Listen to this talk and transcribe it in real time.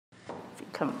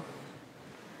bottom.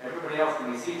 Everybody else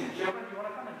can be seated. Children, do you want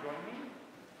to come and join me?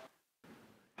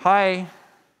 Hi.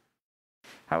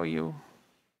 How are you?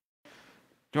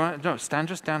 Do you want to stand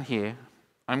just down here?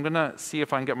 I'm going to see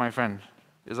if I can get my friend.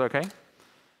 Is that okay?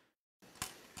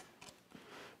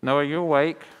 No, are you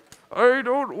awake? I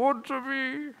don't want to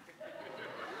be.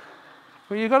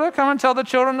 Well, you got to come and tell the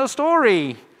children a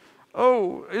story.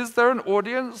 Oh, is there an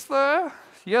audience there?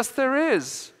 Yes, there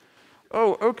is.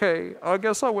 Oh, okay. I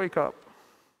guess I'll wake up.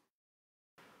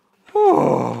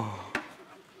 Oh.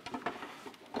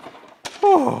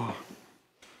 Oh.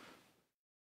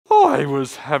 Oh, I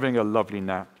was having a lovely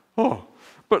nap. Oh,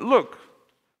 but look,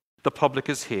 the public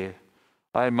is here.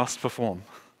 I must perform.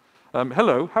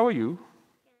 Hello, how are you?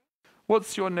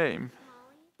 What's your name?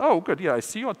 Oh, good. Yeah, I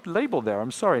see your label there.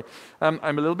 I'm sorry. I'm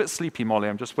a little bit sleepy, Molly.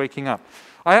 I'm just waking up.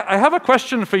 I have a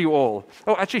question for you all.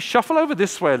 Oh, actually, shuffle over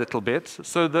this way a little bit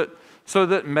so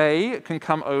that May can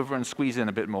come over and squeeze in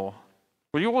a bit more.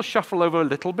 Will you all shuffle over a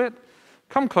little bit?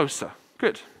 Come closer.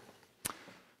 Good.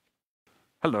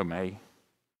 Hello, May.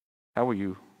 How are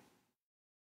you?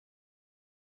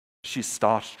 She's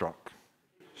starstruck.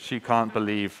 She can't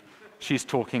believe she's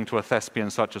talking to a thespian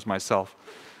such as myself.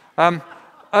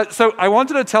 So I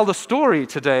wanted to tell the story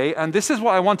today, and this is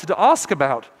what I wanted to ask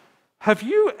about. Have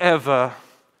you ever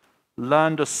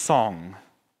learned a song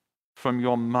from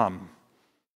your mum,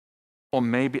 or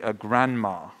maybe a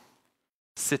grandma,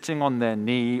 sitting on their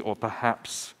knee, or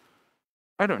perhaps,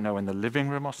 I don't know, in the living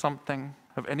room or something?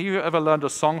 Have any of you ever learned a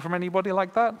song from anybody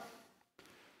like that?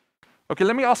 Okay,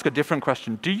 let me ask a different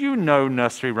question. Do you know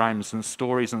nursery rhymes and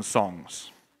stories and songs?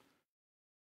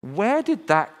 Where did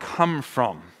that come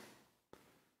from?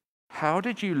 How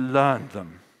did you learn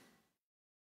them?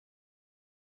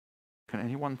 Can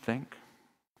anyone think?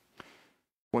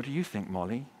 What do you think,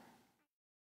 Molly?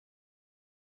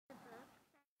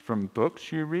 From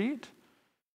books you read?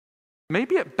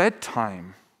 Maybe at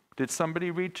bedtime. Did somebody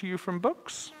read to you from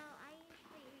books? No, I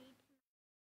usually read.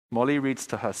 Molly reads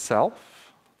to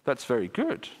herself. That's very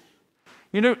good.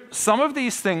 You know, some of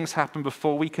these things happen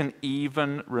before we can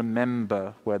even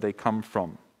remember where they come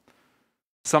from.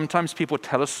 Sometimes people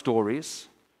tell us stories.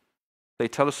 They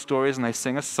tell us stories and they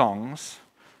sing us songs,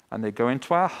 and they go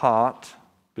into our heart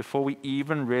before we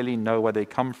even really know where they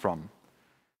come from.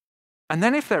 And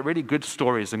then if they're really good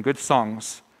stories and good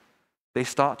songs, they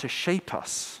start to shape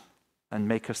us and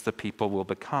make us the people we'll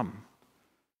become.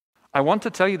 I want to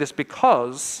tell you this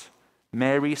because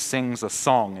Mary sings a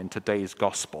song in today's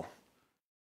gospel.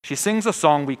 She sings a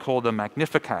song we call the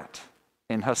Magnificat.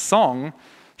 In her song,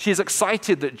 she's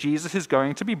excited that Jesus is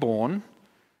going to be born,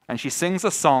 and she sings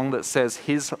a song that says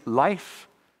his life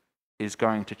is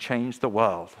going to change the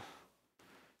world.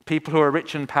 People who are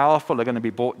rich and powerful are going to be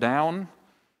brought down.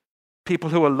 People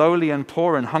who are lowly and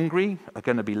poor and hungry are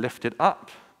going to be lifted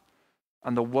up.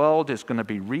 And the world is going to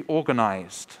be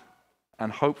reorganized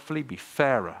and hopefully be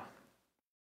fairer.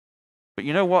 But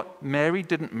you know what? Mary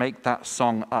didn't make that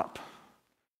song up.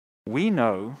 We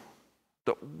know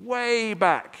that way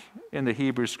back in the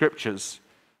Hebrew scriptures,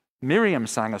 Miriam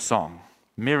sang a song.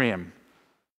 Miriam,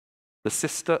 the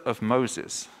sister of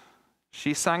Moses.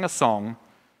 She sang a song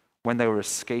when they were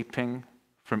escaping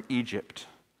from Egypt.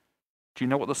 Do you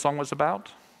know what the song was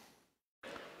about?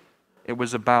 It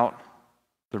was about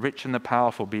the rich and the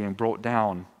powerful being brought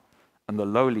down and the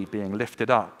lowly being lifted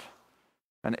up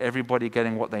and everybody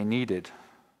getting what they needed.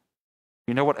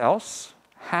 You know what else?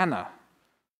 Hannah,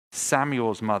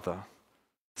 Samuel's mother,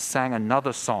 sang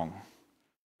another song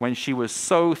when she was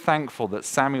so thankful that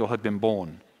Samuel had been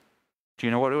born. Do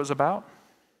you know what it was about?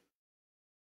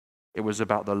 It was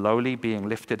about the lowly being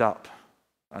lifted up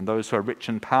and those who are rich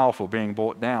and powerful being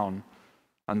brought down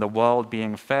and the world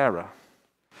being fairer.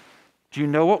 Do you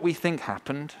know what we think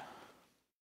happened?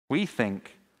 We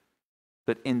think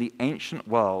that in the ancient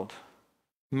world,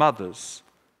 mothers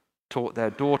taught their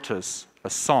daughters a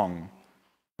song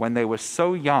when they were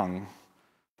so young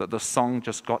that the song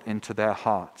just got into their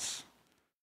hearts.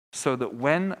 So that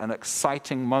when an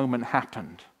exciting moment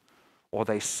happened or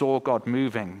they saw God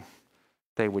moving,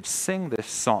 they would sing this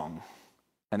song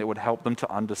and it would help them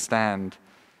to understand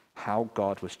how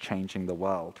God was changing the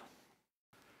world.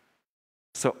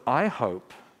 So I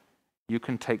hope you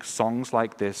can take songs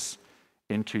like this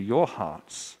into your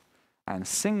hearts and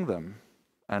sing them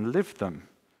and live them.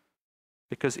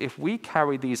 Because if we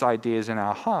carry these ideas in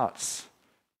our hearts,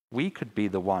 we could be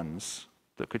the ones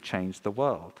that could change the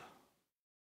world.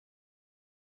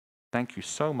 Thank you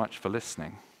so much for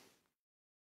listening.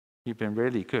 You've been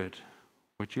really good.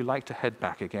 Would you like to head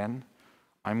back again?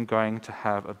 I'm going to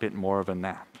have a bit more of a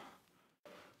nap.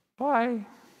 Bye.